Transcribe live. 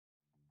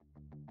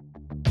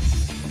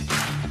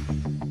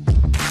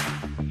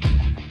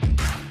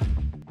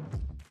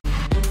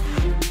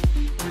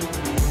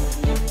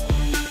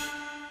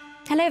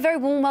very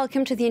warm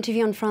welcome to the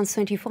interview on France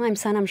 24. I'm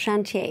Sanam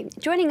Shantier.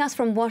 Joining us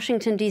from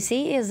Washington,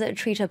 D.C. is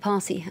Trita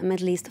Parsi, a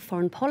Middle East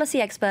foreign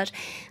policy expert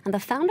and the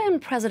founder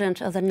and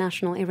president of the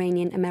National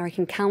Iranian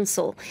American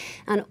Council,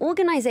 an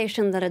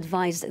organization that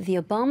advised the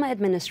Obama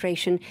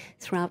administration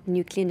throughout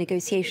nuclear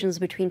negotiations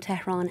between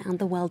Tehran and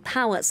the world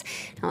powers.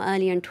 Now,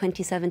 earlier in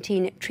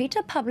 2017,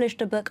 Trita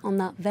published a book on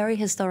that very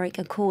historic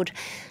accord,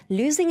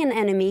 Losing an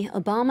Enemy,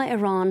 Obama,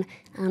 Iran,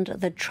 and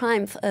the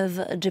Triumph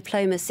of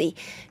Diplomacy.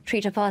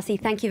 Trita Parsi,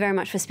 thank you very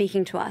much for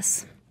speaking to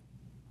us.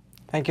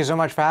 Thank you so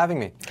much for having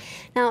me.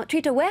 Now,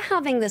 Trita, we're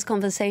having this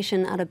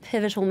conversation at a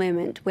pivotal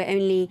moment. We're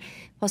only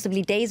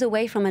possibly days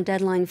away from a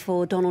deadline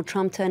for Donald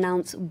Trump to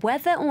announce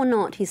whether or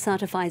not he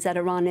certifies that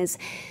Iran is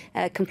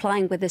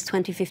complying with this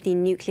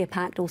 2015 nuclear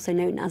pact, also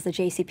known as the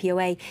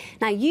JCPOA.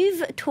 Now,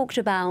 you've talked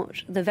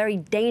about the very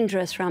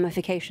dangerous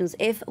ramifications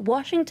if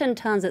Washington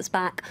turns its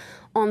back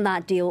on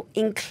that deal,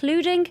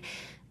 including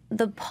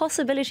the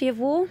possibility of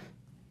war?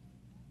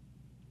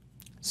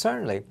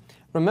 Certainly.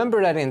 Remember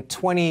that in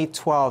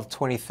 2012,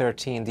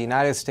 2013, the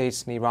United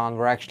States and Iran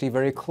were actually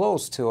very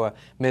close to a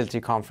military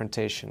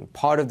confrontation.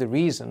 Part of the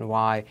reason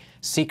why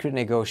secret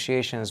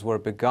negotiations were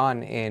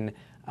begun in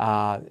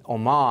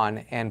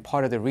Oman, and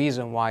part of the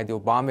reason why the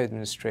Obama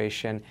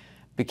administration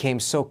became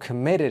so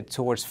committed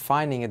towards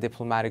finding a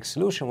diplomatic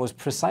solution was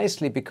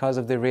precisely because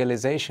of the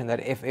realization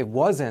that if it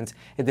wasn't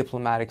a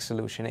diplomatic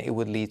solution, it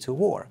would lead to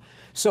war.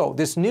 So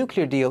this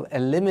nuclear deal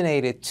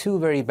eliminated two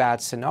very bad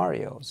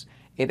scenarios.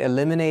 It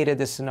eliminated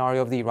the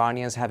scenario of the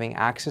Iranians having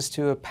access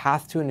to a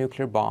path to a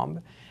nuclear bomb,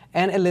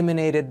 and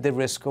eliminated the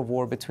risk of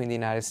war between the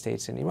United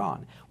States and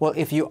Iran. Well,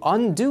 if you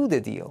undo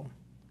the deal,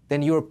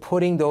 then you're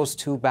putting those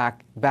two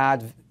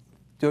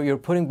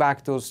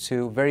those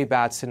two very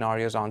bad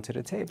scenarios onto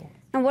the table.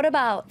 And what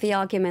about the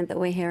argument that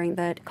we're hearing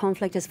that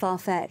conflict is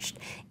far-fetched?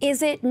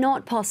 Is it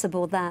not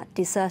possible that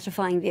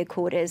decertifying the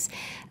accord is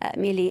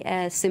merely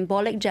a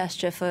symbolic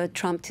gesture for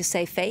Trump to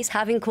save face,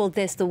 having called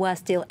this the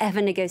worst deal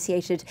ever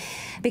negotiated?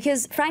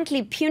 Because,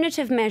 frankly,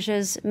 punitive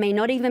measures may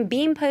not even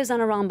be imposed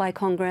on Iran by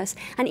Congress.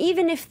 And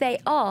even if they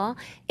are,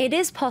 it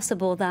is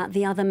possible that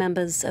the other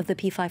members of the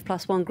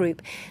P5+1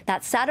 group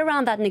that sat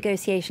around that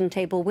negotiation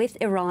table with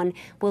Iran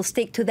will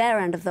stick to their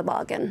end of the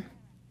bargain.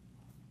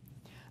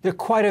 There are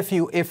quite a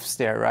few ifs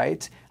there,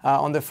 right?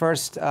 On the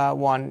first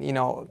one,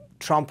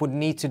 Trump would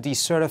need to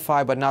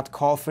decertify but not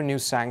call for new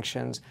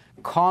sanctions.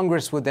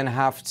 Congress would then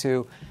have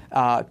to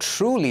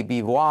truly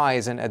be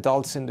wise and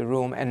adults in the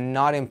room and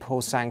not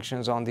impose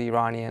sanctions on the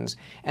Iranians.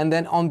 And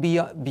then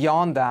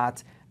beyond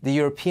that, the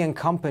European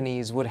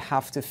companies would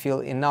have to feel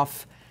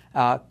enough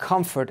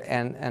comfort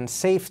and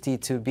safety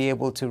to be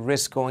able to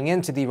risk going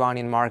into the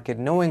Iranian market,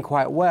 knowing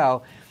quite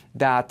well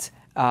that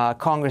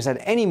Congress at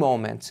any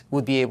moment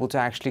would be able to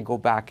actually go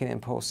back and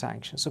impose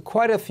sanctions. So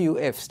quite a few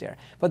ifs there.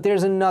 But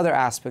there's another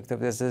aspect of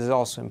this that is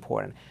also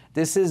important.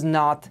 This is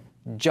not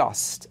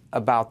just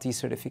about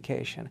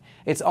decertification.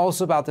 It's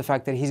also about the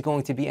fact that he's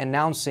going to be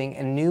announcing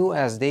a new,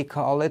 as they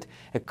call it,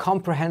 a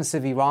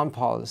comprehensive Iran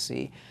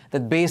policy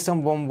that, based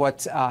on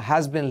what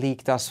has been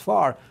leaked thus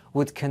far,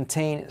 would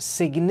contain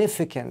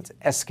significant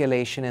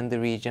escalation in the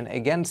region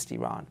against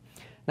Iran.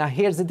 Now,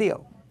 here's the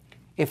deal.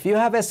 If you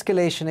have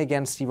escalation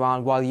against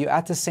Iran while you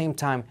at the same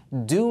time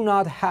do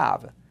not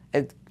have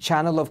a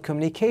channel of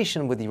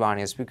communication with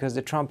Iranians, because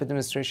the Trump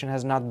administration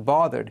has not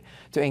bothered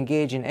to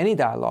engage in any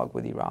dialogue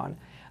with Iran,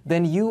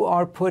 then you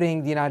are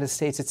putting the United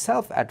States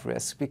itself at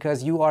risk,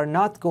 because you are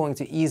not going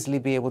to easily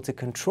be able to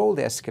control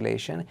the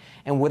escalation.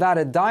 And without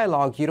a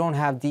dialogue, you don't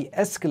have the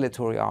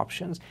escalatory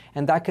options.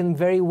 And that can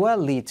very well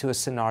lead to a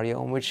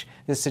scenario in which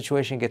the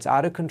situation gets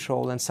out of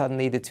control and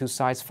suddenly the two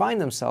sides find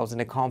themselves in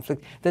a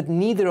conflict that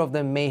neither of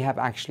them may have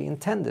actually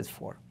intended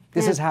for.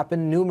 This has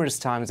happened numerous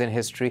times in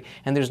history,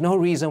 and there's no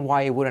reason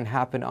why it wouldn't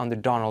happen under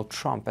Donald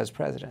Trump as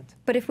president.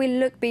 But if we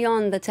look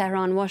beyond the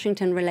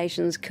Tehran-Washington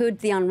relations,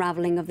 could the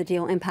unraveling of the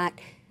deal impact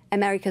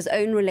America's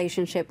own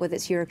relationship with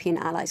its European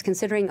allies,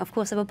 considering, of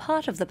course, they're a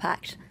part of the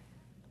pact?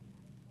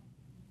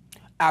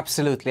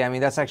 Absolutely. I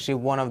mean, that's actually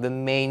one of the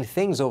main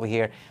things over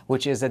here,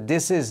 which is that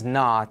this is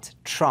not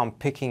Trump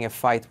picking a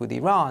fight with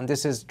Iran.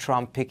 This is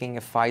Trump picking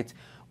a fight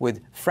with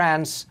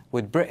France,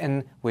 with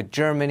Britain, with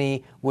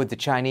Germany, with the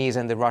Chinese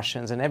and the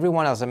Russians and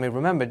everyone else. I mean,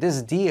 remember,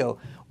 this deal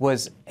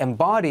was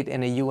embodied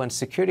in a UN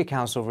Security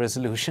Council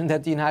resolution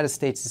that the United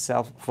States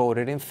itself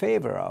voted in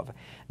favor of.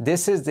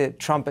 This is the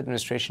Trump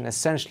administration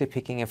essentially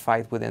picking a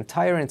fight with the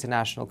entire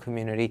international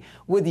community,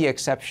 with the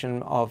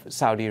exception of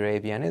Saudi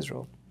Arabia and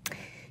Israel.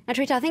 Now,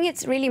 Trita, I think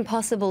it's really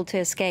impossible to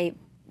escape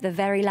the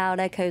very loud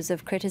echoes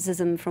of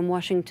criticism from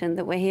Washington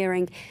that we're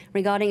hearing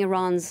regarding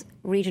Iran's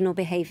regional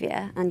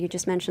behavior. And you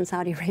just mentioned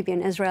Saudi Arabia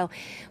and Israel,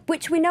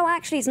 which we know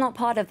actually is not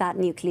part of that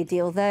nuclear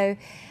deal, though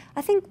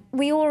I think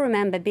we all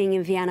remember being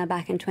in Vienna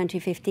back in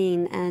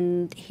 2015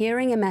 and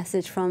hearing a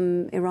message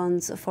from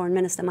Iran's foreign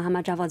minister,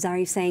 Mohammad Javad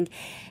Zarif, saying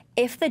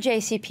if the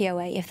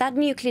JCPOA, if that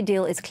nuclear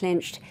deal is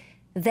clinched,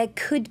 there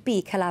could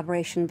be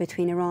collaboration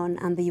between Iran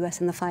and the US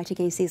in the fight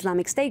against the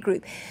Islamic State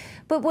group.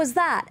 But was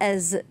that,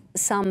 as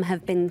some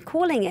have been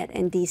calling it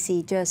in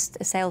DC, just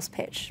a sales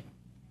pitch?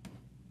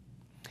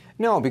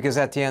 No, because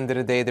at the end of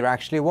the day, there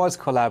actually was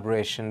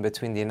collaboration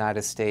between the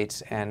United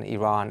States and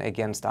Iran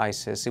against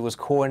ISIS. It was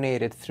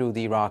coordinated through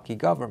the Iraqi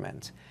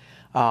government.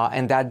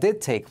 And that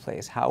did take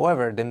place.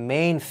 However, the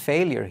main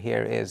failure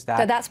here is that...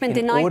 So that's been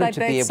denied by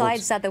both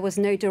sides, that there was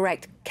no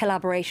direct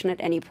collaboration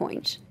at any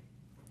point.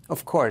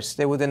 Of course,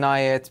 they would deny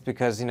it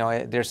because, you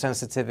know, there are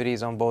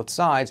sensitivities on both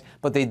sides,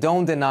 but they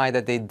don't deny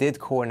that they did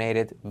coordinate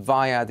it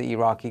via the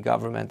Iraqi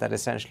government that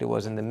essentially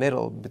was in the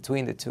middle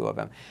between the two of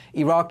them.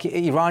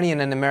 Iranian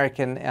and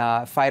American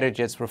fighter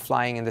jets were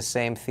flying in the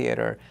same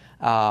theater.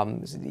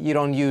 You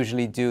don't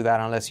usually do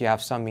that unless you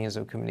have some means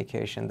of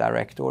communication,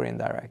 direct or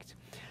indirect.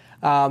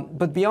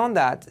 But beyond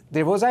that,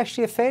 there was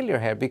actually a failure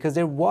here because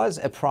there was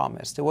a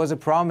promise. There was a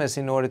promise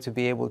in order to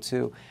be able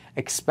to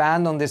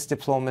expand on this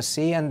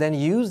diplomacy and then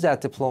use that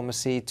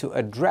diplomacy to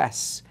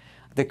address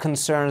the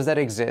concerns that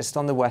exist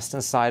on the Western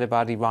side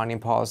about Iranian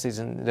policies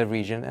in the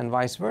region and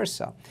vice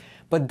versa.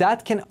 But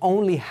that can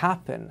only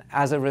happen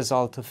as a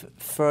result of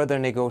further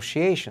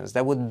negotiations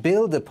that would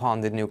build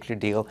upon the nuclear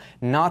deal,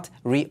 not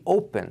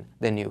reopen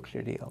the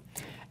nuclear deal.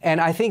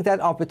 And I think that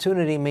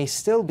opportunity may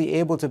still be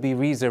able to be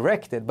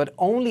resurrected, but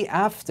only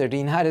after the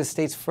United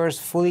States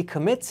first fully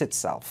commits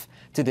itself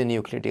to the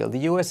nuclear deal.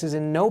 The U.S. is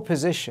in no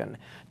position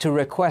to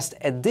request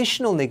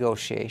additional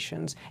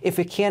negotiations if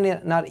it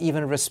cannot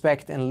even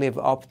respect and live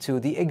up to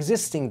the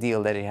existing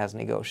deal that it has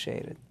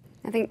negotiated.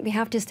 I think we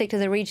have to stick to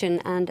the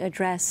region and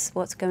address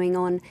what's going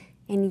on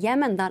in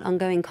Yemen, that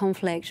ongoing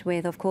conflict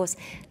with, of course,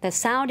 the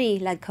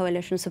Saudi-led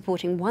coalition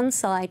supporting one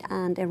side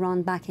and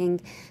Iran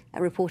backing,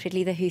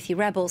 reportedly, the Houthi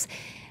rebels.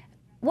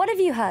 What have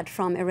you heard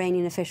from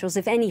Iranian officials,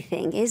 if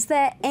anything? Is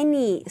there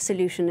any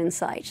solution in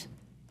sight?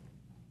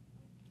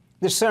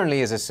 There certainly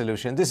is a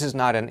solution. This is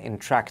not an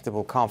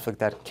intractable conflict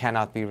that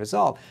cannot be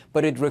resolved,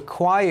 but it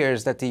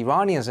requires that the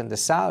Iranians and the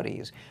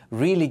Saudis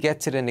really get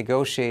to the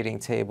negotiating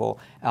table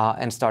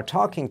and start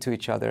talking to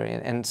each other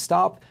and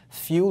stop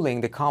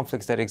fueling the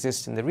conflicts that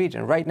exist in the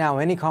region. Right now,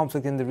 any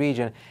conflict in the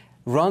region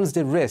runs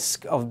the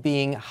risk of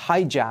being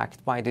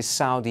hijacked by this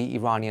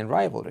Saudi-Iranian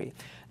rivalry.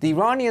 The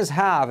Iranians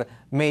have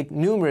made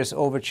numerous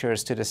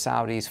overtures to the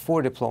Saudis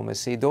for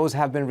diplomacy. Those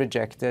have been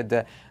rejected.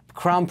 The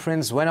Crown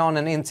Prince went on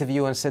an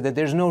interview and said that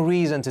there's no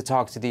reason to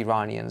talk to the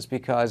Iranians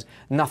because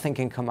nothing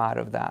can come out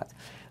of that.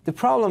 The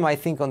problem, I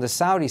think, on the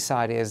Saudi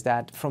side is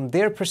that from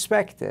their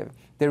perspective,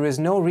 there is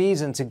no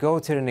reason to go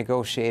to the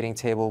negotiating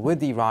table with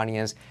the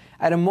Iranians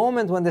at a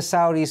moment when the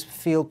Saudis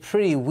feel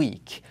pretty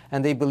weak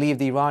and they believe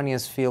the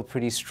Iranians feel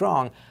pretty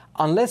strong,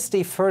 unless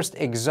they first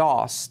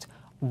exhaust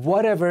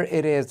whatever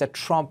it is that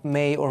Trump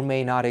may or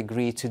may not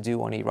agree to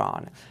do on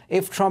Iran.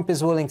 If Trump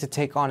is willing to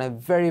take on a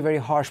very, very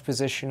harsh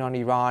position on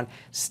Iran,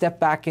 step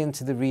back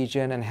into the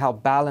region and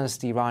help balance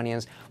the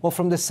Iranians, well,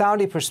 from the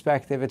Saudi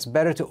perspective, it's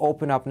better to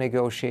open up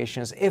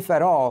negotiations, if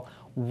at all,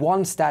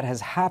 once that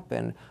has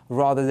happened,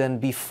 rather than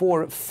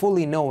before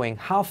fully knowing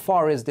how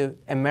far is the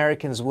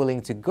Americans willing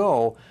to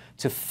go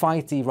to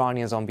fight the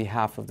Iranians on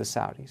behalf of the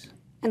Saudis.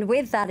 And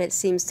with that, it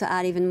seems to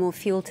add even more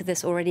fuel to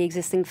this already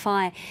existing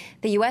fire.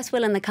 The US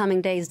will in the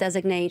coming days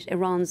designate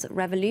Iran's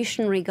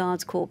Revolutionary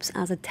Guards Corps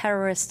as a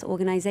terrorist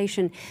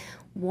organization.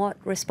 What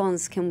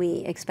response can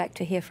we expect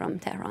to hear from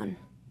Tehran?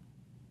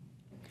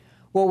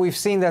 Well, we've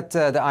seen that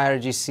the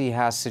IRGC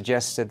has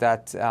suggested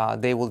that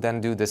they will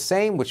then do the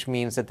same, which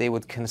means that they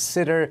would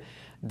consider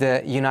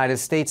the United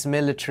States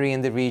military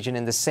in the region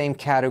in the same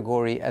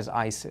category as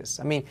ISIS.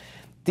 I mean,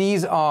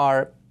 these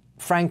are,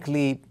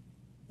 frankly,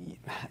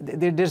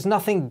 there's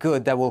nothing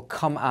good that will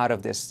come out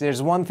of this.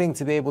 There's one thing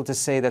to be able to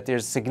say that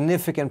there's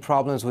significant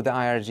problems with the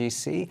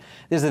IRGC.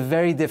 There's a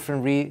very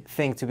different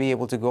thing to be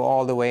able to go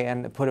all the way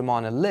and put them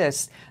on a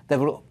list that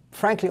will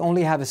frankly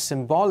only have a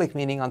symbolic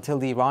meaning until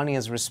the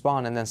Iranians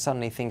respond, and then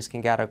suddenly things can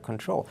get out of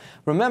control.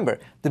 Remember,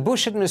 the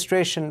Bush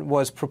administration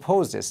was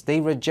proposed this. They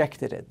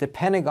rejected it. The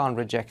Pentagon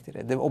rejected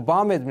it. The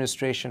Obama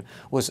administration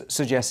was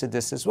suggested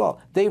this as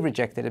well. They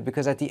rejected it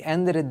because at the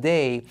end of the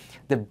day,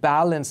 the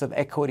balance of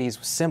equities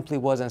simply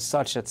wasn't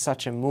such that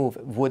such a move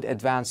would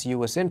advance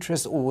U.S.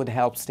 interests or would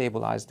help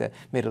stabilize the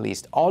Middle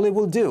East. All it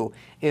will do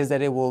is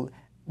that it will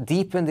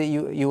deepen the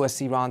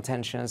U.S.-Iran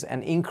tensions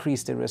and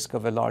increase the risk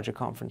of a larger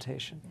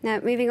confrontation. Now,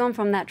 moving on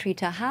from that,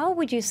 Trita, how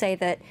would you say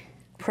that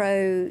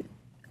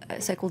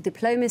so-called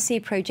diplomacy,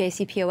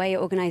 pro-JCPOA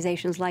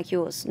organizations like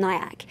yours,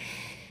 NIAC,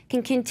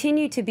 can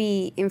continue to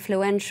be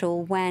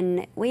influential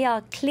when we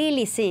are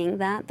clearly seeing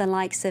that the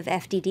likes of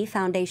FDD,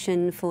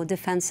 Foundation for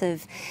Defense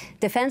of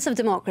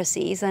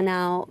Democracies, are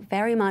now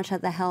very much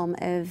at the helm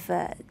of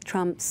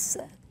Trump's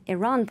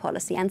Iran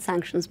policy and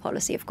sanctions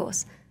policy, of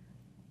course?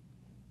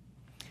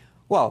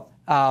 Well,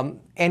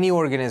 any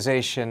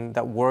organization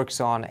that works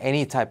on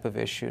any type of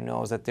issue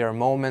knows that there are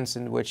moments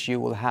in which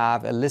you will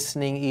have a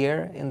listening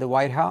ear in the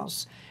White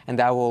House, and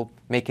that will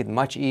make it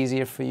much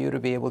easier for you to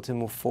be able to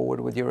move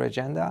forward with your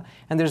agenda.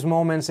 And there's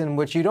moments in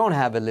which you don't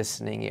have a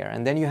listening ear,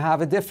 and then you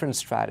have a different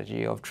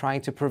strategy of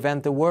trying to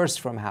prevent the worst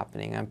from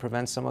happening and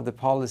prevent some of the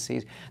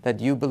policies that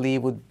you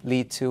believe would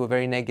lead to a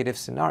very negative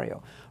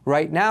scenario.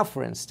 Right now,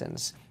 for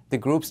instance, the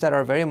groups that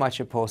are very much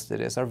opposed to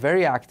this are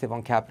very active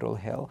on Capitol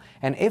Hill.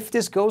 And if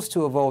this goes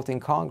to a vote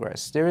in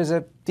Congress, there is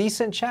a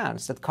decent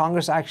chance that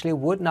Congress actually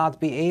would not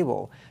be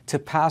able to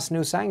pass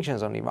new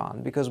sanctions on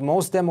Iran, because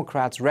most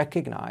Democrats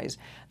recognize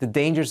the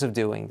dangers of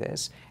doing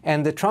this.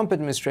 And the Trump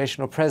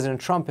administration, or President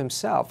Trump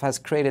himself, has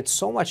created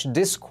so much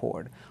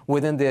discord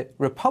within the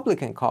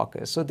Republican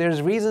caucus. So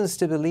there's reasons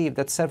to believe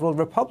that several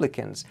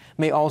Republicans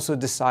may also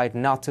decide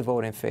not to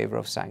vote in favor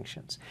of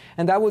sanctions.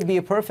 And that would be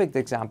a perfect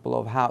example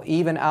of how,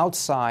 even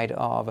outside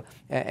of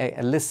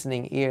a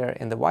listening ear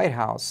in the White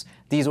House,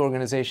 these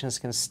organizations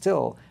can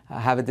still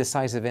have a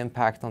decisive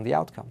impact on the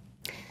outcome.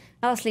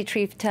 Lastly,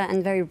 Trita,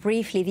 and very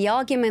briefly, the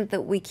argument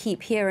that we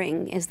keep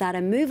hearing is that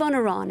a move on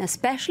Iran,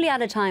 especially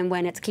at a time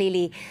when it's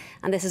clearly,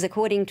 and this is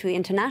according to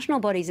international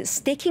bodies, it's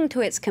sticking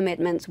to its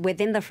commitments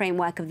within the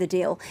framework of the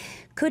deal,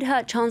 could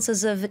hurt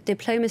chances of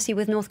diplomacy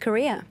with North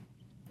Korea.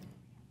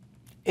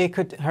 It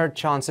could hurt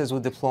chances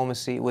with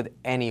diplomacy with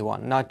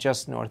anyone, not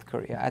just North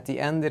Korea. At the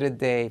end of the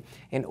day,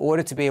 in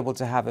order to be able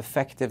to have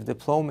effective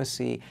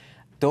diplomacy,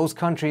 those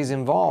countries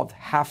involved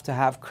have to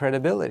have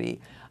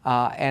credibility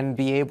and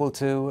be able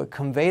to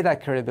convey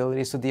that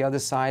credibility so the other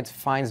side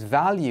finds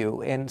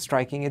value in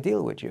striking a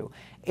deal with you.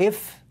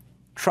 If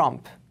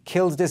Trump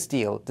kills this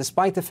deal,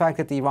 despite the fact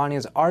that the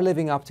Iranians are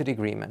living up to the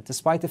agreement,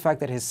 despite the fact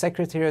that his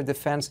Secretary of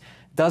Defense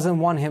doesn't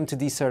want him to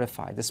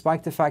decertify,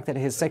 despite the fact that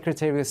his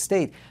Secretary of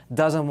State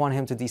doesn't want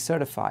him to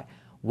decertify,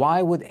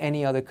 why would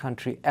any other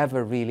country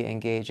ever really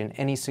engage in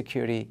any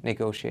security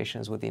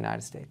negotiations with the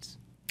United States?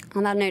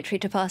 On that note,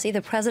 Trita Parsi,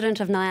 the president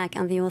of NIAC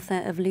and the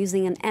author of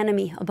Losing an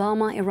Enemy,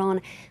 Obama, Iran,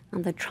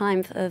 and the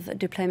Triumph of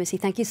Diplomacy,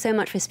 thank you so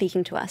much for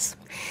speaking to us.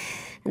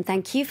 And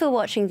thank you for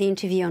watching the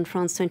interview on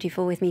France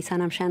 24 with me,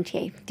 Sanam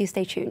Chantier. Do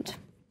stay tuned.